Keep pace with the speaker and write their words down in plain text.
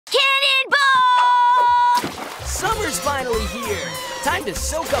finally here. Time to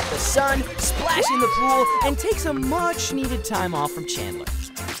soak up the sun, splash in the pool, and take some much-needed time off from Chandler.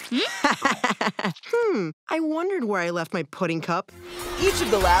 I wondered where I left my pudding cup. Each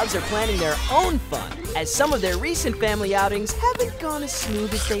of the Louds are planning their own fun, as some of their recent family outings haven't gone as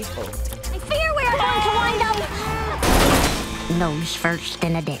smooth as they'd hoped. I fear we are going to wind up nose first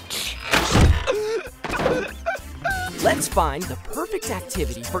in a ditch. Let's find the perfect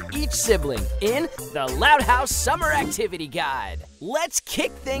activity for each sibling in the Loud House Summer Activity Guide. Let's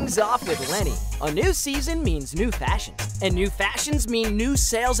kick things off with Lenny. A new season means new fashions, and new fashions mean new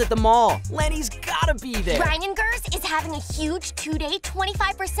sales at the mall. Lenny's gotta be there. Ryan Gers is having a huge 2-day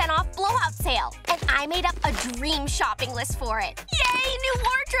 25% off blowout sale, and I made up a dream shopping list for it. Yay, new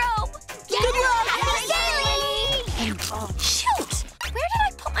wardrobe! Good luck! Happy sailing! Shoot! Where did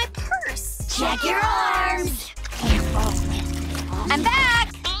I put my purse? Check your arms! I'm back!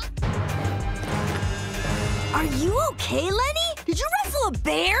 Are you okay, Lenny? Did you wrestle a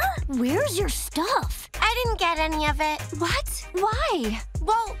bear? Where's your stuff? I didn't get any of it. What? Why?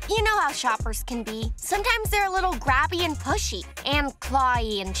 Well, you know how shoppers can be. Sometimes they're a little grabby and pushy, and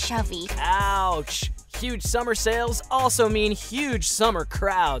clawy and shovey. Ouch. Huge summer sales also mean huge summer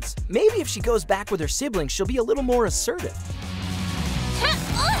crowds. Maybe if she goes back with her siblings, she'll be a little more assertive.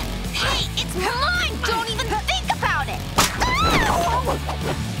 Hey, it's mine! Don't even think about it!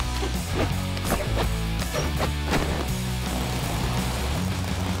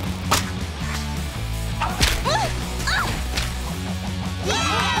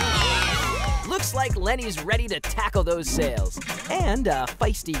 Looks like Lenny's ready to tackle those sales. And a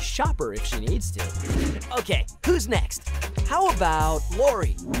feisty shopper if she needs to. Okay, who's next? How about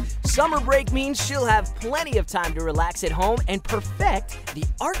Lori? Summer break means she'll have plenty of time to relax at home and perfect the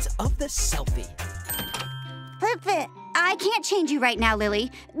art of the selfie. Pepe, I can't change you right now, Lily.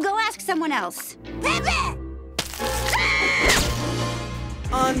 Go ask someone else. Pepe!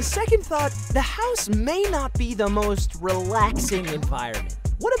 On second thought, the house may not be the most relaxing environment.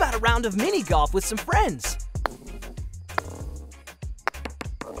 What about a round of mini golf with some friends?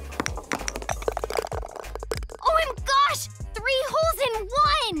 Oh my gosh! 3 holes in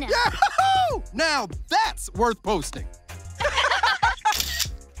 1! Yahoo! Now that's worth posting.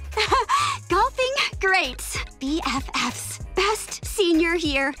 Golfing? Great. BFFs. Best senior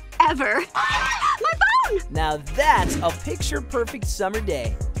year ever. My phone! Now that's a picture-perfect summer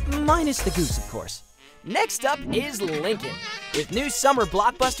day. Minus the goose, of course. Next up is Lincoln. With new summer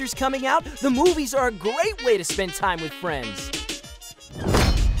blockbusters coming out, the movies are a great way to spend time with friends.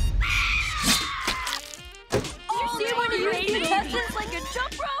 Oh, see when you use contestants like a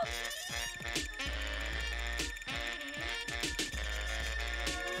jump rope?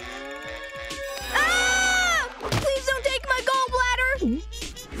 Ah! Please don't take my gallbladder!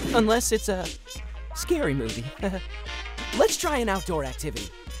 Unless it's a scary movie. Let's try an outdoor activity,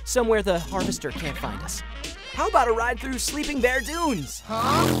 somewhere the harvester can't find us. How about a ride through Sleeping Bear Dunes? There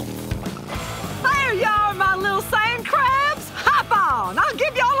you are, my little sand crabs. Hop on. I'll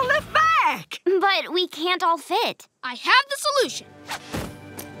give y'all a lift back. But we can't all fit. I have the solution.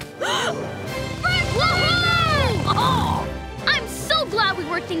 Woohoo! Oh! I'm so glad we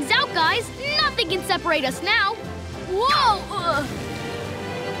worked things out, guys. Nothing can separate us now. Whoa!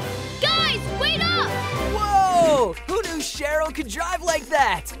 Guys, wait up! Whoa! Who knew Cheryl could drive like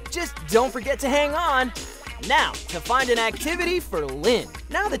that? Just don't forget to hang on. Now, to find an activity for Lynn.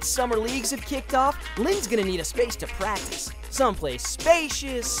 Now that summer leagues have kicked off, Lynn's gonna need a space to practice. Someplace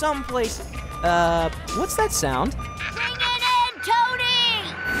spacious, someplace... what's that sound? Bring it in, Tony!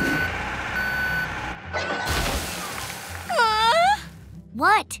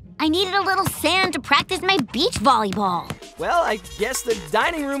 What? I needed a little sand to practice my beach volleyball. Well, I guess the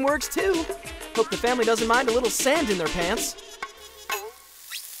dining room works too. Hope the family doesn't mind a little sand in their pants.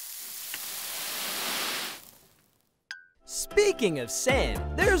 Speaking of sand,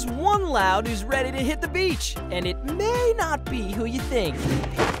 there's one Loud who's ready to hit the beach, and it may not be who you think.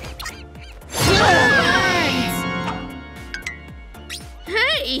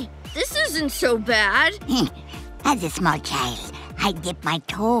 Hey, this isn't so bad. As a small child, I dipped my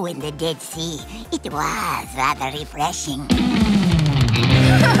toe in the Dead Sea. It was rather refreshing.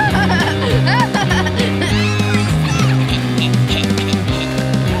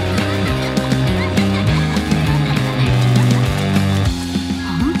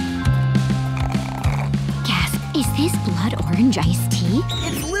 Is this blood orange iced tea?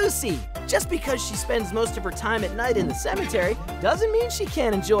 It's Lucy! Just because she spends most of her time at night in the cemetery doesn't mean she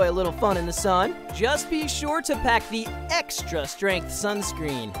can't enjoy a little fun in the sun. Just be sure to pack the extra strength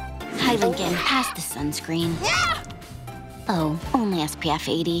sunscreen. Hi, Lincoln. Pass the sunscreen. Yeah! Oh, only SPF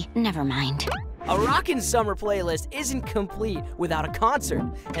 80. Never mind. A rockin' summer playlist isn't complete without a concert.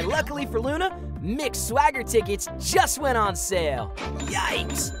 And luckily for Luna, Mick's Swagger tickets just went on sale.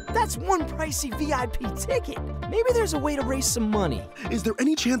 Yikes! That's one pricey VIP ticket. Maybe there's a way to raise some money. Is there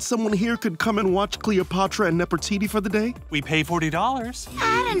any chance someone here could come and watch Cleopatra and Nefertiti for the day? We pay $40.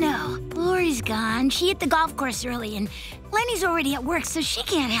 I don't know. Lori's gone. She hit the golf course early, and Lenny's already at work, so she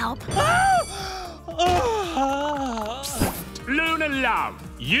can't help. Luna love,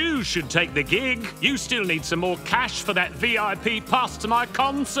 you should take the gig. You still need some more cash for that VIP pass to my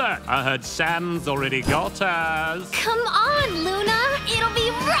concert. I heard Sam's already got hers. Come on, Luna. It'll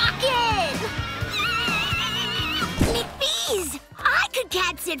be rockin'! McBees, I could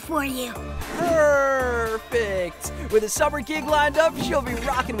cat sit for you. Perfect! With a summer gig lined up, she'll be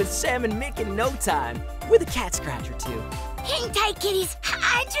rocking with Sam and Mick in no time. With a cat scratch or two. Hang tight, kitties.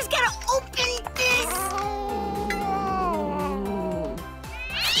 I just gotta open this.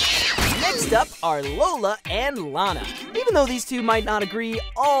 Next up are Lola and Lana. Even though these two might not agree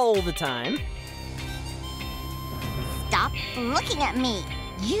all the time. Stop looking at me.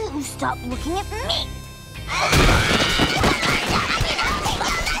 You stop looking at me.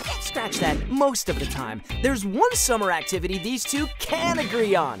 Scratch that, most of the time. There's one summer activity these two can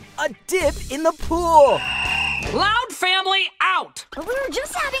agree on. A dip in the pool. Loud family out! We were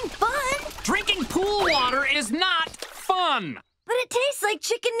just having fun. Drinking pool water is not fun. But it tastes like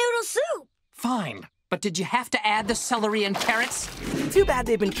chicken noodle soup. Fine, but did you have to add the celery and carrots? Too bad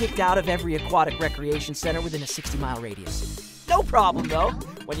they've been kicked out of every aquatic recreation center within a 60-mile radius. No problem, though.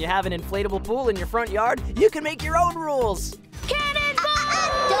 When you have an inflatable pool in your front yard, you can make your own rules.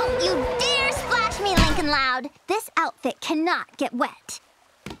 Cannonball! Don't you dare splash me, Lincoln Loud. This outfit cannot get wet.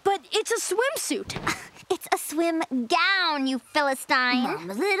 But it's a swimsuit. It's a swim gown, you Philistine.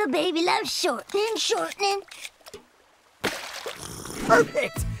 Mama's little baby loves shortening, shortening.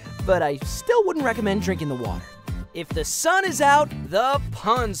 Perfect! But I still wouldn't recommend drinking the water. If the sun is out, the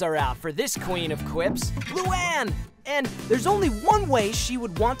puns are out for this queen of quips, Luann. And there's only one way she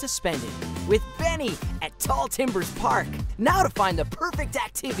would want to spend it, with Benny at Tall Timbers Park. Now to find the perfect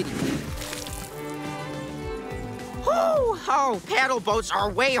activity. Oh, paddle boats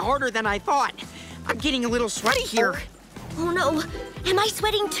are way harder than I thought. I'm getting a little sweaty here. Oh no, am I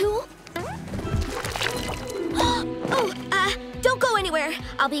sweating too? Don't go anywhere.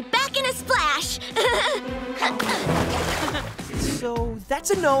 I'll be back in a splash. So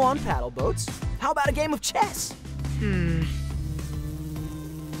that's a no on paddle boats. How about a game of chess?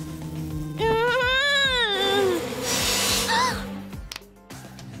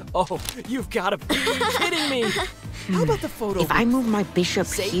 Oh, you've got to be kidding me. How about the photo? If I move my bishop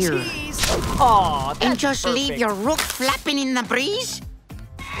Say here cheese. Aw, that's and just perfect. leave your rook flapping in the breeze?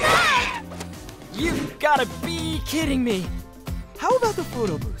 You've got to be kidding me. How about the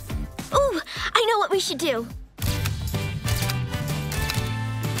photo booth? Ooh, I know what we should do.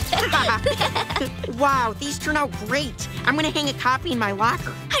 Wow, these turn out great. I'm gonna hang a copy in my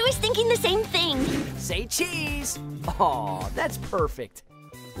locker. I was thinking the same thing. Say cheese. Aw, that's perfect.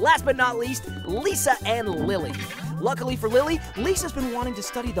 Last but not least, Lisa and Lily. Luckily for Lily, Lisa's been wanting to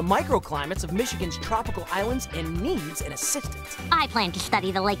study the microclimates of Michigan's tropical islands and needs an assistant. I plan to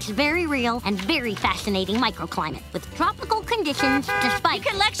study the lake's very real and very fascinating microclimate with tropical conditions despite...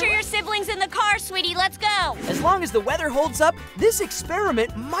 You can lecture your siblings in the car, sweetie. Let's go. As long as the weather holds up, this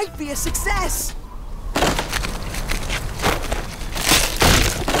experiment might be a success. My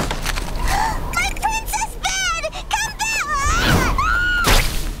princess bed! Come back!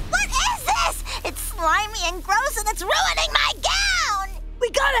 What is this? It's slimy and gross and it's ruining my gown! We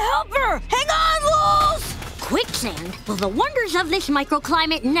gotta help her! Hang on, Wolves! Quicksand. Will the wonders of this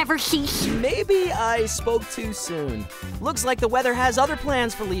microclimate never cease? Maybe I spoke too soon. Looks like the weather has other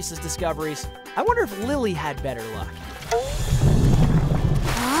plans for Lisa's discoveries. I wonder if Lily had better luck.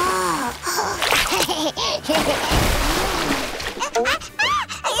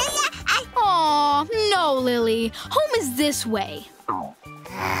 Aw, no, Lily. Home is this way.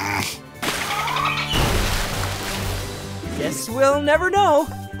 Guess we'll never know.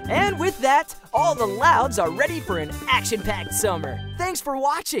 And with that, all the Louds are ready for an action-packed summer. Thanks for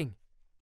watching.